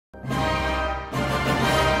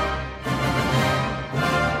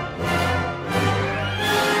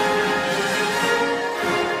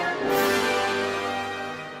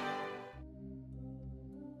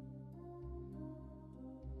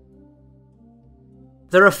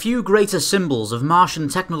There are few greater symbols of Martian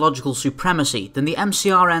technological supremacy than the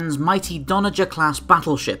MCRN's mighty Donnager Class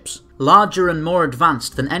battleships. Larger and more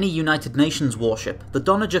advanced than any United Nations warship, the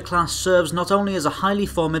Donnager Class serves not only as a highly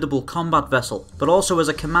formidable combat vessel, but also as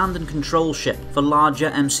a command and control ship for larger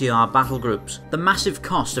MCR battle groups. The massive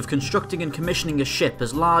cost of constructing and commissioning a ship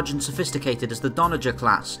as large and sophisticated as the Donnager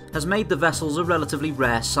Class has made the vessels a relatively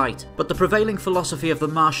rare sight, but the prevailing philosophy of the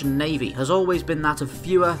Martian Navy has always been that of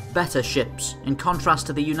fewer, better ships, in contrast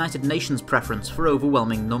to the United Nations preference for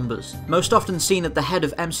overwhelming numbers. Most often seen at the head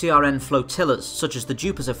of MCRN flotillas, such as the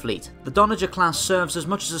Jupiter fleet, the Donnager Class serves as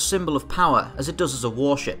much as a symbol of power as it does as a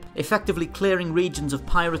warship, effectively clearing regions of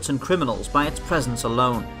pirates and criminals by its presence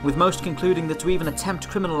alone, with most concluding that to even attempt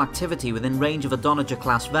criminal activity within range of a Donnager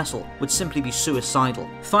Class vessel would simply be suicidal.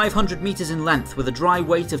 500 meters in length with a dry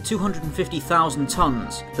weight of 250,000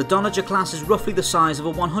 tons, the Donnager Class is roughly the size of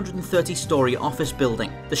a 130-story office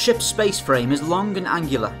building. The ship's space frame is long and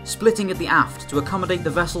angular, splitting at the aft to accommodate the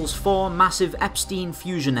vessel's 4 massive Epstein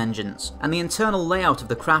fusion engines, and the internal layout of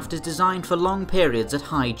the craft is designed for long periods at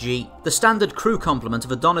high G. The standard crew complement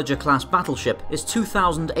of a Donnager Class battleship is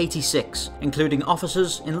 2,086, including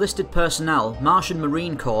officers, enlisted personnel, Martian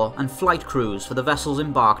Marine Corps, and flight crews for the vessel's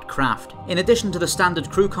embarked craft. In addition to the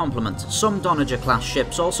standard crew complement, some Donnager Class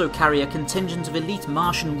ships also carry a contingent of elite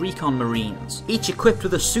Martian recon marines, each equipped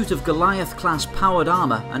with a suit of Goliath Class powered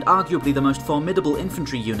armor and arguably the most formidable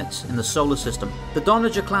infantry units in the solar system. The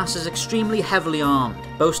Donnager Class is extremely heavily armed,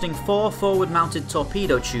 boasting 4 forward-mounted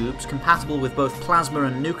torpedo tubes compatible with both plasma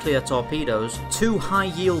and nuclear torpedoes, 2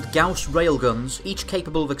 high-yield Gauss railguns, each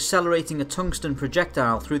capable of accelerating a tungsten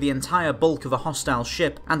projectile through the entire bulk of a hostile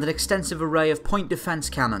ship, and an extensive array of point defense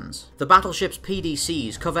cannons. The battleship's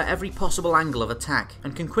PDCs cover every possible angle of attack,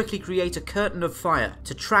 and can quickly create a curtain of fire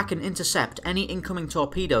to track and intercept any incoming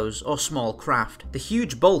torpedoes or small craft. The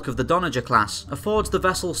huge bulk of the Donnager Class affords the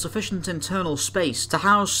vessel sufficient internal space to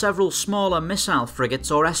house several smaller missile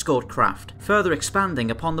frigates or escort craft, further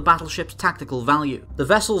expanding upon the battleship's tactical value. The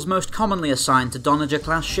vessels most commonly assigned to Donnager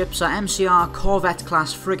Class ships are MCR Corvette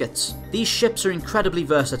Class frigates. These ships are incredibly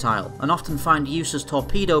versatile and often find use as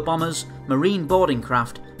torpedo bombers, marine boarding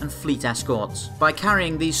craft, and fleet escorts. By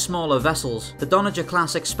carrying these smaller vessels, the Donnager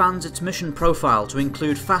Class expands its mission profile to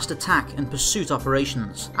include fast attack and pursuit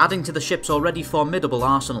operations, adding to the ship's already formidable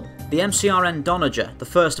arsenal. The MCRN Donnager, the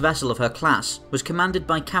first vessel of her class, was commanded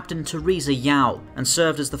by Captain Theresa Yao and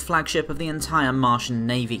served as the flagship of the entire Martian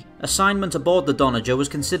Navy. Assignment aboard the Donnager was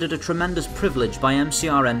considered a tremendous privilege by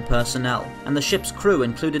MCRN personnel, and the ship's crew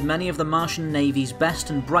included many of the Martian Navy's best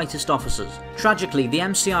and brightest officers. Tragically, the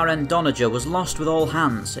MCRN Donnager was lost with all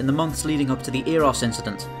hands in the months leading up to the Eros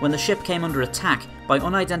incident, when the ship came under attack by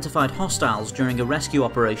unidentified hostiles during a rescue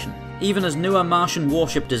operation. Even as newer Martian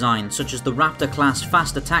warship designs such as the Raptor-class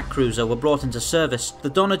fast attack cruiser were brought into service, the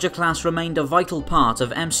Donnager Class remained a vital part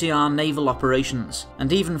of MCR naval operations,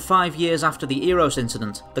 and even 5 years after the Eros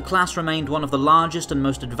incident, the class remained one of the largest and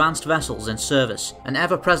most advanced vessels in service, an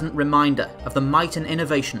ever-present reminder of the might and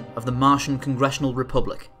innovation of the Martian Congressional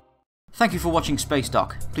Republic. Thank you for watching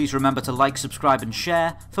Spacedock. Please remember to like, subscribe and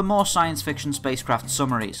share for more science fiction spacecraft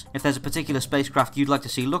summaries. If there's a particular spacecraft you'd like to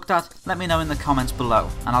see looked at, let me know in the comments below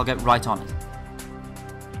and I'll get right on it.